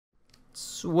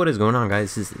So what is going on,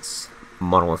 guys? This is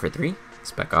Modern Warfare 3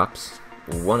 Spec Ops.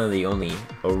 One of the only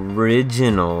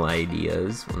original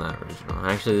ideas. Well, not original.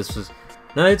 Actually, this was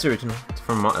it's original. It's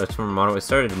from Modern. It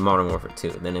started in Modern Warfare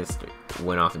 2, then it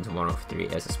went off into Modern Warfare 3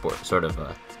 as a sort of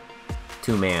a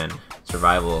two-man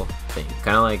survival thing.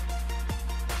 Kind of like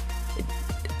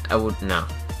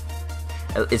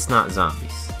it's not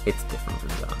zombies. It's different from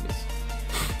zombies.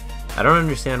 I don't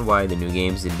understand why the new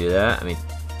games didn't do that. I mean,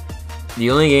 the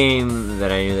only game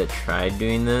that I knew that tried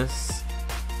doing this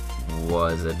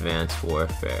was Advanced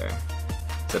Warfare.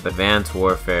 Except Advanced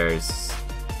Warfare's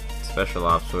Special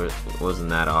Ops wasn't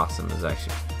that awesome. It was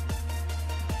actually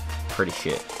pretty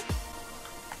shit.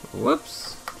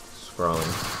 Whoops. Scrolling.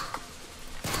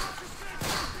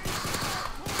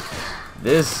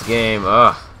 This game,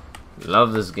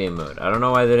 love this game mode. I don't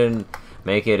know why they didn't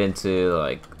make it into,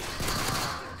 like,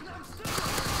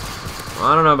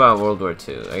 I don't know about World War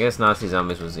II. I guess Nazi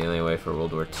Zombies was the only way for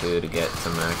World War II to get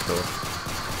some actual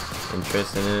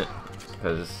interest in it,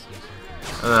 because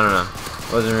I don't know, I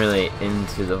wasn't really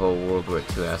into the whole World War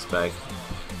II aspect.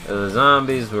 The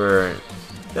zombies were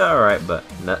alright, but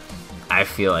I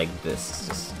feel like this is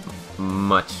just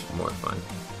much more fun.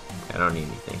 I don't need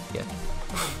anything yet.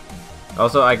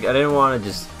 Also, I didn't want to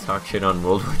just talk shit on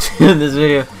World War II in this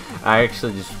video. I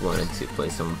actually just wanted to play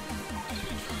some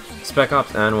Spec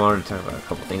Ops and wanted to talk about a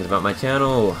couple things about my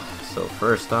channel. So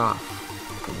first off,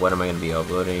 what am I going to be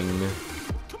uploading?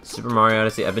 Super Mario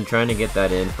Odyssey. I've been trying to get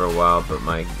that in for a while, but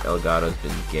my ElGato's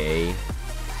been gay and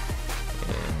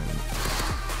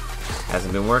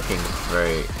hasn't been working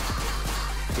very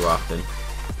too often.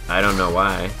 I don't know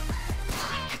why.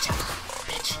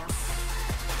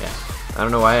 Yeah, I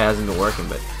don't know why it hasn't been working,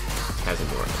 but it hasn't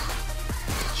been working.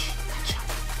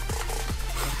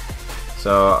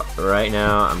 So right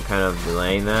now I'm kind of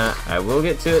delaying that. I will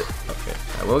get to it. Okay,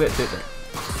 I will get to it there.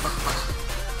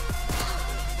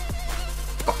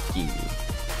 Fuck you.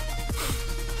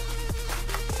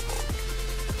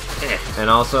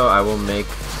 And also I will make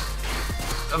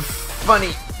a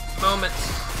funny moment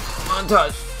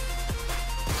montage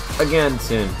again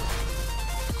soon.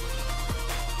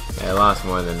 Yeah, I lost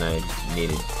more than I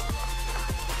needed.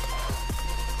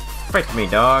 Frick me,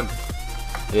 dog.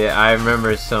 Yeah, I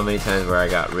remember so many times where I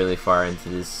got really far into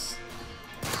this.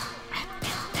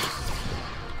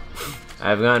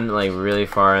 I've gotten like really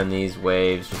far in these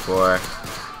waves before.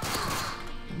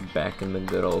 Back in the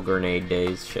good old grenade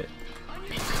days. Shit.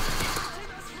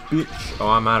 Bitch. Oh,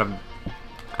 I'm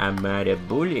out of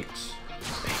bullets.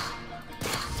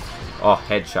 Oh,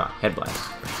 headshot. Head blast.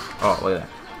 Oh, look at that.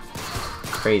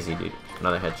 Crazy, dude.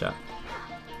 Another headshot.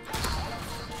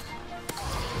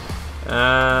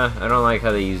 I don't like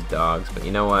how they use dogs, but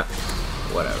you know what?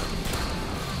 Whatever.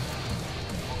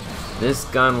 This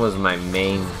gun was my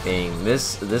main thing.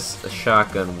 This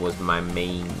shotgun was my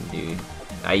main, dude.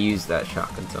 I used that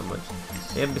shotgun so much.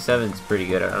 The MW3's pretty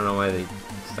good. I don't know why they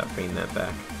stopped bringing that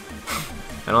back.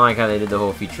 I don't like how they did the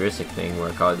whole futuristic thing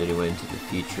where Call of Duty went into the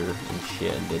future and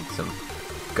shit and did some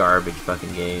garbage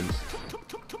fucking games.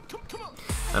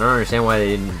 I don't understand why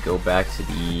they didn't go back to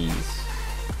these.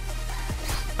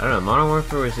 I don't know, Modern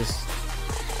Warfare was just,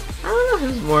 I don't know,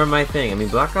 it was more of my thing. I mean,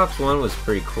 Black Ops 1 was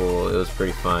pretty cool, it was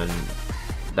pretty fun.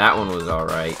 That one was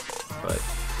alright, but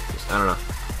just, I don't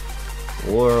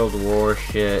know. World War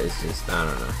shit is just, I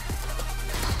don't know.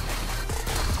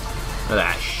 Look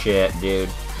at that shit, dude.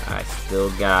 I still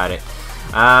got it.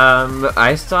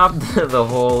 I stopped the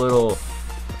whole little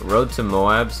Road to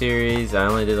Moab series. I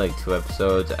only did like 2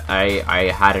 episodes.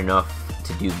 I had enough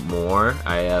to do more.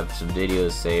 I have some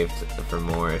videos saved for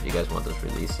more if you guys want those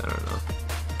released. I don't know.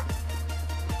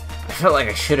 I felt like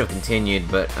I should have continued,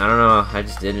 but I don't know. I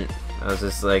just didn't. I was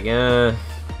just like, I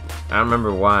don't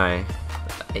remember why.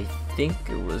 I think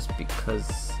it was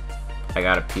because I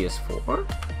got a PS4.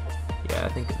 Yeah, I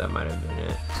think that might have been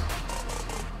it.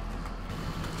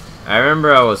 I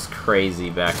remember I was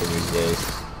crazy back in these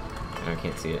days. I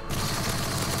can't see it.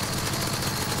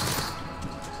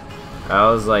 I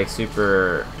was like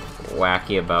super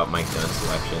wacky about my gun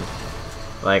selection.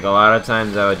 Like a lot of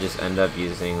times I would just end up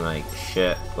using like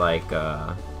shit like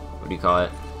what do you call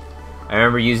it? I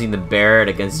remember using the Barrett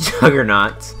against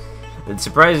Juggernauts. And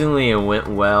surprisingly it went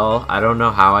well. I don't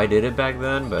know how I did it back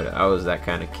then, but I was that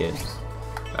kind of kid.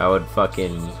 I would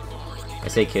fucking, I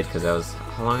say kid because I was,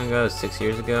 how long ago? 6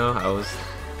 years ago? I was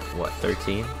what,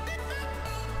 13?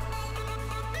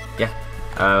 Yeah,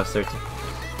 I was 13.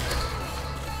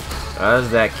 I was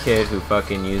that kid who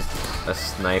fucking used a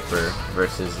sniper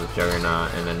versus the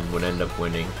Juggernaut and then would end up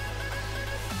winning.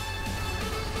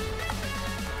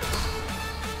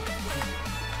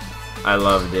 I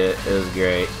loved it. It was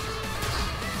great.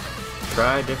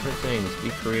 try different things. Be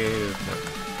creative.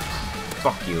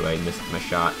 Fuck you, I missed my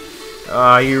shot.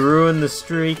 Ah, you ruined the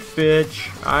streak, bitch.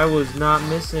 I was not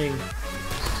missing.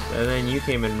 And then you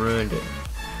came and ruined it.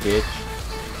 Bitch.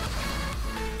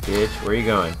 Bitch, where are you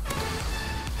going?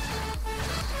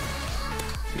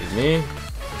 Excuse me?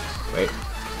 Wait.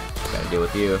 Gotta deal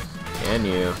with you. And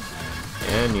you.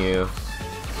 And you.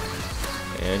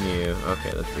 And you.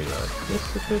 Okay, let's reload.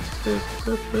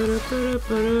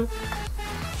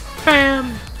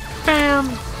 Bam!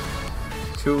 Bam!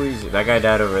 Too easy. That guy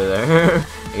died over there.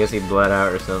 I guess he bled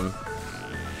out or something.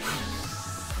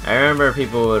 I remember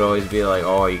people would always be like,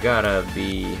 oh, you gotta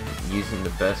be using the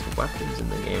best weapons in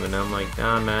the game, and I'm like,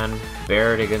 nah, man,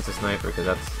 bear it against a sniper, because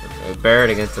that's, bear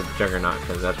it against a juggernaut,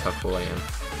 because that's how cool I am.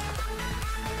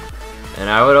 And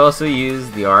I would also use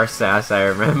the RSAS, I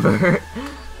remember.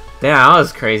 Damn, I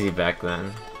was crazy back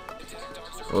then.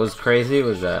 What was crazy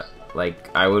was that,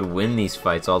 like, I would win these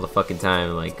fights all the fucking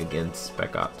time, like, against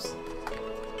Spec Ops.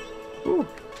 Ooh.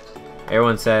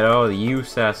 Everyone said, oh, the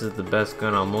USAS is the best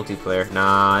gun on multiplayer.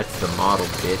 Nah, it's the model,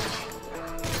 bitch.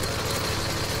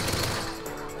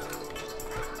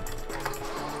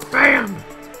 Bam!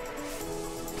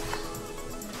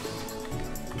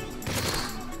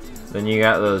 Then you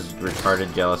got those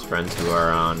retarded jealous friends who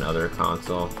are on other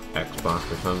console,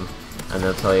 Xbox or something, and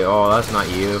they'll tell you, oh, that's not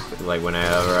you. Like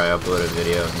whenever I upload a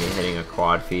video of me hitting a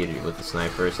quad feed with a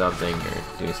sniper or something, or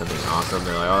doing something awesome,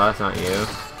 they're like, oh, that's not you.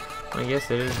 I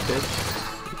guess it is, bitch.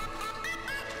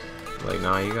 Like,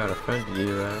 nah, you got a friend to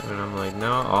do that. And I'm like,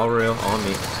 no, all real, all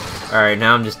me. Alright,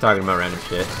 now I'm just talking about random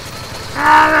shit.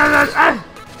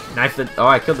 Knife the... Oh,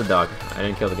 I killed the dog. I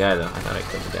didn't kill the guy, though. I thought I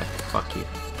killed the guy. Fuck you.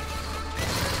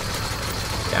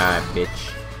 God,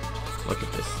 bitch. Look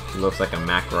at this. He looks like a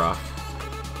Makarov.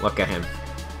 Look at him.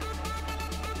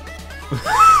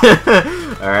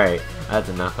 Alright, that's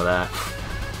enough of that.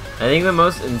 I think the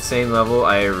most insane level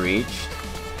I reached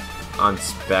on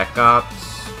Spec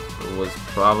Ops was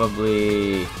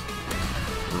probably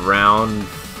round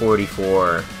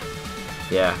 44.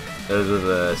 Yeah, it was with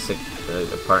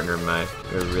a partner of mine.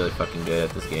 We were really fucking good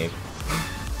at this game.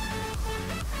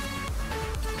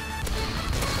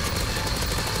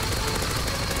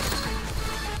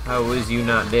 How was you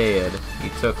not dead? You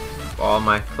took all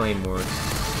my claymores.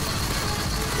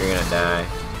 You're gonna die.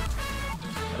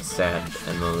 A sad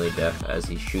and lonely death as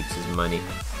he shoots his money.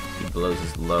 He blows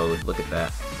his load. Look at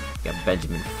that. Got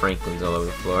Benjamin Franklin's all over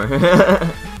the floor.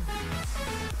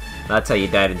 That's how you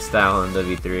died in style in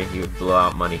MW3. You would blow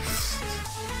out money.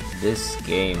 This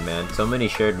game, man. So many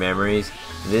shared memories.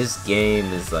 This game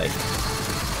is like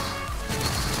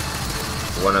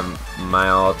one of my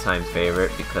all-time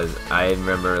favorite because I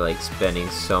remember like spending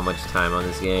so much time on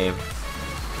this game.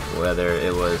 Whether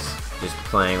it was just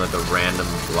playing with a random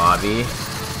lobby,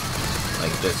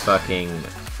 like just fucking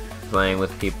playing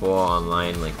with people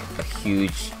online, like a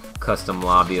huge custom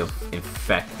lobby of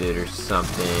infected or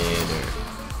something, or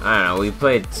I don't know, we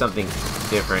played something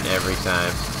different every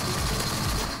time.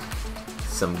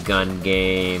 Some gun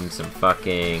game, some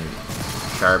fucking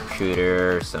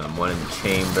sharpshooter, some one in the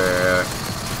chamber.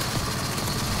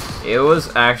 It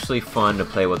was actually fun to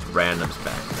play with randoms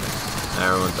back then.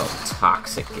 Everyone's all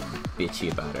toxic and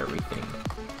bitchy about everything.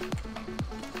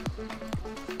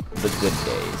 The good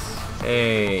days.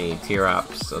 Hey, tier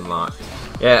ops unlocked.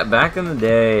 Yeah, back in the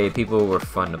day, people were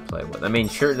fun to play with. I mean,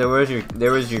 sure, there was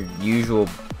your usual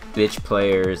bitch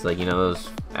players, like, you know, those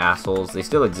assholes. They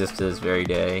still exist to this very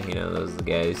day. You know, those are the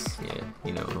guys. Yeah,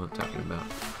 you know what I'm talking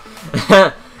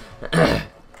about.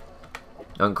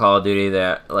 On Call of Duty,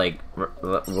 that like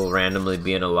will randomly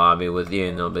be in a lobby with you,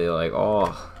 and they'll be like,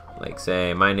 oh, like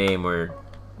say my name or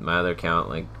my other account,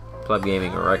 like Pleb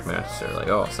Gaming or Wreckmaster. Like,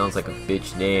 oh, sounds like a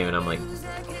bitch name, and I'm like,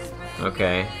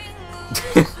 okay.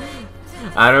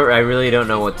 I really don't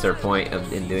know what's their point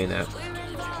in doing that.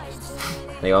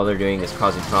 Like, all they're doing is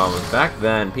causing problems. Back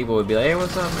then, people would be like, hey,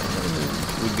 what's up,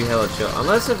 man? We'd be hella chill.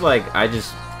 Unless if, like, I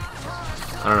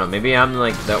don't know, maybe I'm,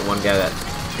 like, that one guy that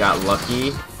got lucky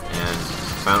and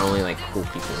found only, like, cool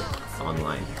people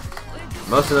online.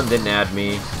 Most of them didn't add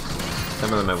me.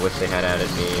 Some of them I wish they had added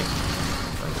me.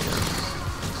 But, you know,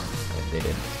 they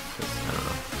didn't. I don't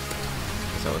know.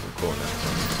 I guess I wasn't cool enough.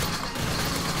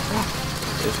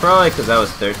 It's probably because I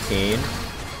was 13. I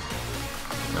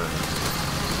don't know.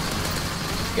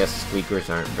 I guess squeakers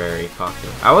aren't very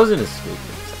popular. I wasn't a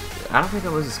squeaker. I don't think I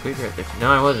was a squeaker at 13.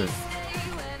 No, I wasn't.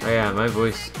 Oh yeah, my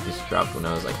voice just dropped when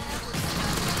I was like, I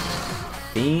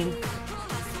think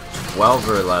 12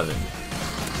 or 11.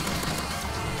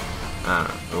 I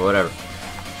don't know, or whatever.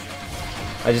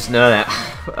 I just know that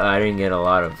I didn't get a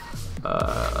lot of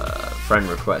friend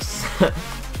requests.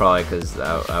 Probably because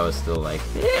I was still like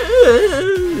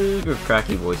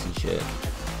cracky voice and shit.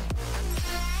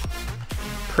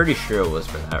 Pretty sure it was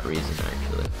for that reason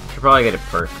actually. Should probably get a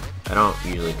perk. I don't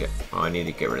usually get. Oh, I need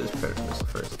to get rid of this predator missile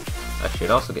first. I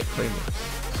should also get claymores.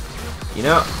 You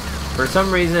know, for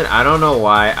some reason, I don't know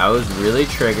why, I was really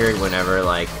triggered whenever,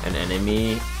 like, an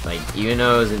enemy, like, even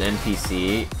though it was an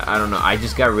NPC, I don't know, I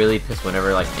just got really pissed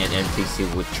whenever, like, an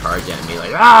NPC would charge at me,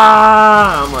 like,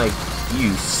 ah! I'm like,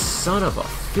 you son of a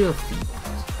filthy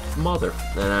mother...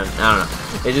 And I don't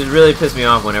know. It just really pissed me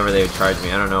off whenever they would charge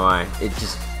me. I don't know why. It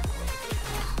just...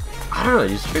 I don't know, it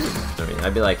just triggered me for some reason.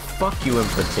 I'd be like, fuck you in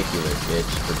particular,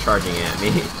 bitch, for charging at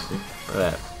me. Look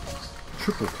at that.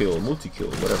 Triple kill,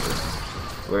 multi-kill, whatever.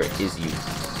 Where is you,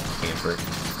 camper?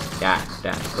 God,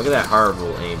 look at that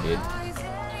horrible aim, dude.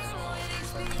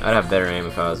 I'd have better aim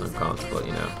if I was on console, but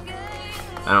you know.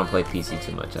 I don't play PC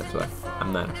too much, that's why.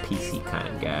 I'm not a PC kind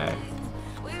of guy.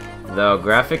 Though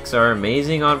graphics are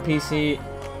amazing on PC,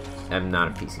 I'm not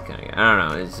a PC kind of guy. I don't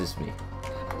know, it's just me.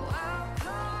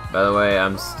 By the way,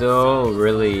 I'm still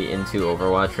really into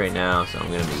Overwatch right now, so I'm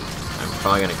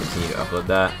probably gonna continue to upload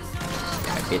that.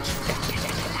 Yeah, bitch.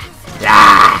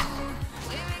 Ah!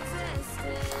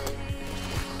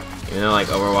 Even though like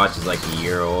Overwatch is like a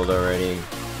year old already,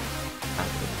 I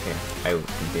don't care. I will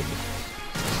continue.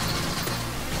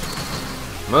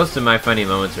 Most of my funny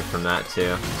moments are from that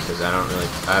too, because I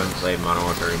haven't played Modern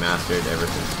Warfare Remastered ever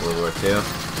since World War II.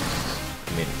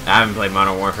 I mean, I haven't played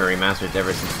Modern Warfare Remastered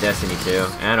ever since Destiny 2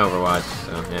 and Overwatch,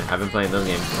 so yeah, I've been playing those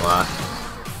games a lot.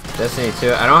 Destiny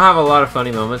 2, I don't have a lot of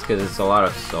funny moments because it's a lot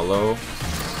of solo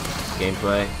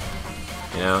gameplay,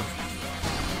 you know?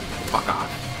 Fuck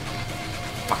off.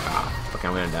 Fuck off. Okay,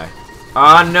 I'm gonna die.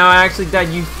 Oh no, I actually died,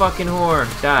 you fucking whore.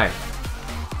 Die.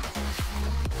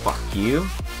 Fuck you.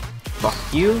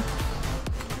 Fuck you.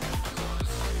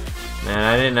 Man,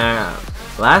 I didn't know.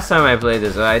 Last time I played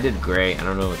this, I did great. I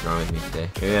don't know what's wrong with me today.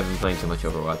 Maybe I've been playing too much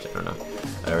Overwatch. I don't know.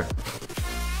 Whatever.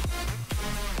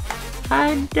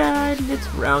 I died. It's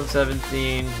round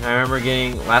 17. I remember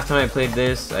getting... Last time I played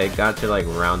this, I got to like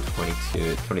round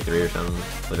 22, 23 or something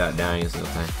without dying a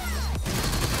single time.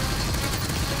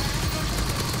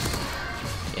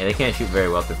 Yeah, they can't shoot very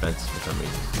well through fences for some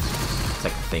reason. It's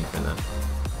like a thing for them.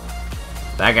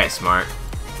 That guy's smart.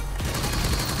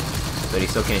 But he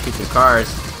still can't shoot through cars.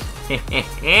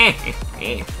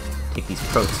 Take these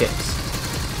pro tips.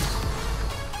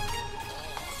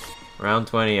 Round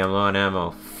 20, I'm low on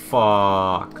ammo.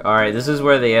 Fuck. Alright, this is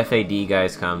where the FAD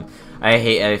guys come. I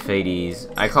hate FADs.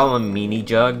 I call them meanie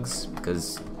jugs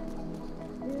because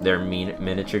they're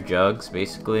miniature jugs,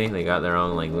 basically. They got their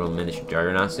own like little miniature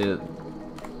juggernaut suit.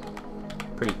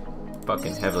 Pretty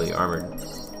fucking heavily armored.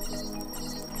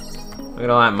 Look at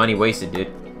all that money wasted,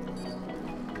 dude.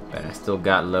 But I still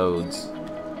got loads.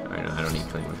 Alright, no, I don't need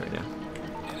claymores right now.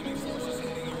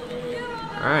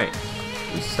 Alright.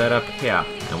 We set up here,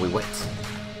 and we wait.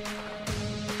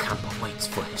 The camper waits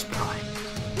for his prime.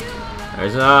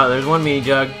 There's one meanie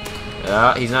jug.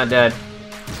 He's not dead.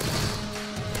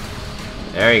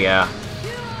 There you go.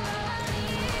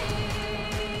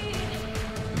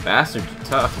 Bastards are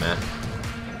tough, man.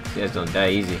 These guys don't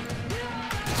die easy.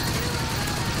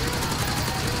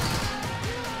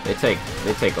 They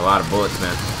take a lot of bullets,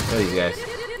 man. Look at these guys.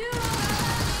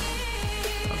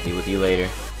 I'll be with you later.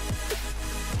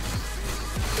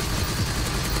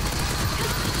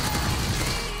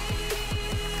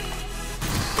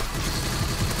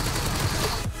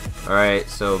 Alright,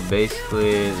 so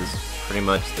basically this is pretty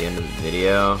much the end of the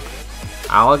video.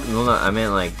 I'll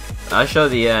show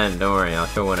the end, don't worry, I'll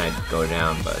show when I go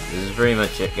down, but this is pretty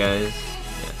much it, guys.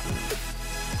 Yeah,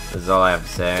 this is all I have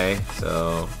to say,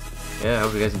 so yeah, I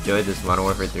hope you guys enjoyed this Modern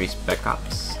Warfare 3 Spec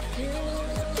Ops.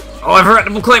 Oh, I forgot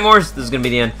to put claymores! This is gonna be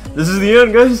the end. This is the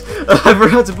end, guys! I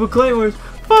forgot to put claymores!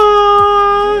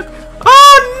 Fuck!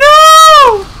 Oh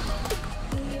no!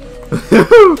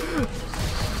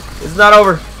 It's not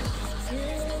over.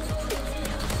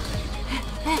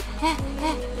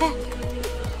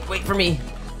 Wait for me.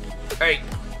 Alright.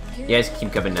 You guys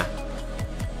keep coming now.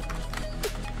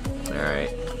 Alright.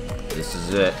 This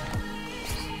is it.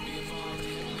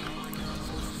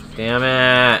 Damn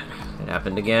it! It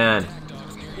happened again.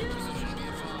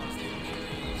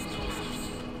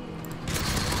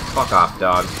 Fuck off,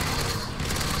 dog.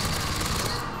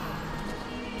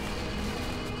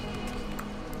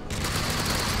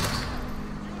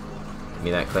 Give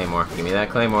me that claymore. Give me that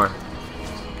claymore.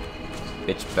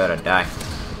 Bitch better die.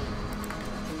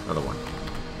 Another one.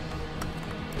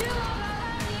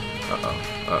 Uh-oh.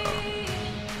 Uh-oh.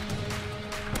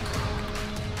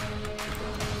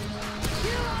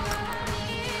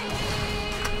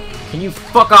 Can you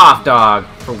fuck off, dog?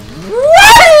 For for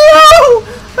what?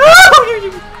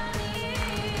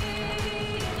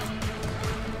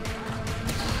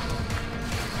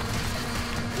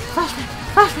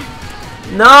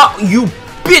 No, you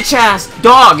bitch-ass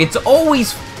dog! It's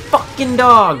always fucking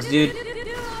dogs, dude.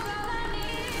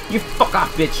 You fuck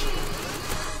off, bitch.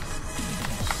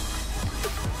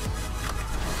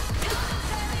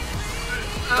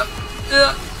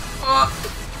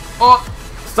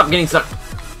 Stop getting stuck.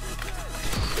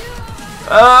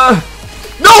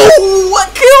 No!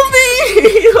 Kill me!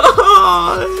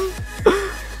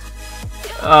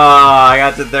 Oh, I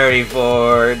got to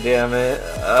 34. Damn it.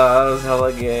 That was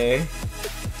hella gay.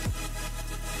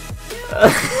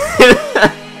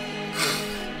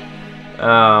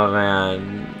 Oh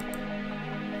man.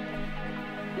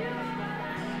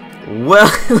 Well,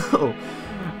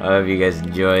 I hope you guys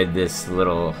enjoyed this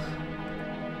little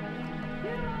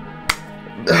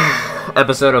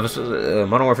episode of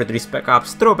Modern Warfare 3 Spec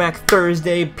Ops Throwback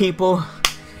Thursday, people.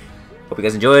 Hope you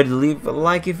guys enjoyed. Leave a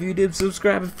like if you did,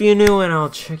 subscribe if you're new, and I'll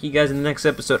check you guys in the next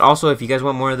episode. Also, if you guys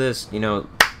want more of this, you know,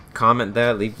 comment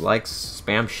that, leave likes,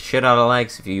 spam shit out of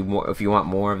likes if you want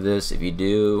more of this. If you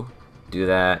do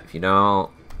that. If you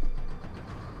don't,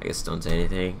 I guess don't say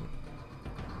anything.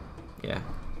 Yeah.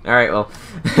 Alright, well,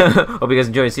 hope you guys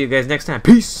enjoyed. See you guys next time.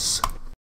 Peace!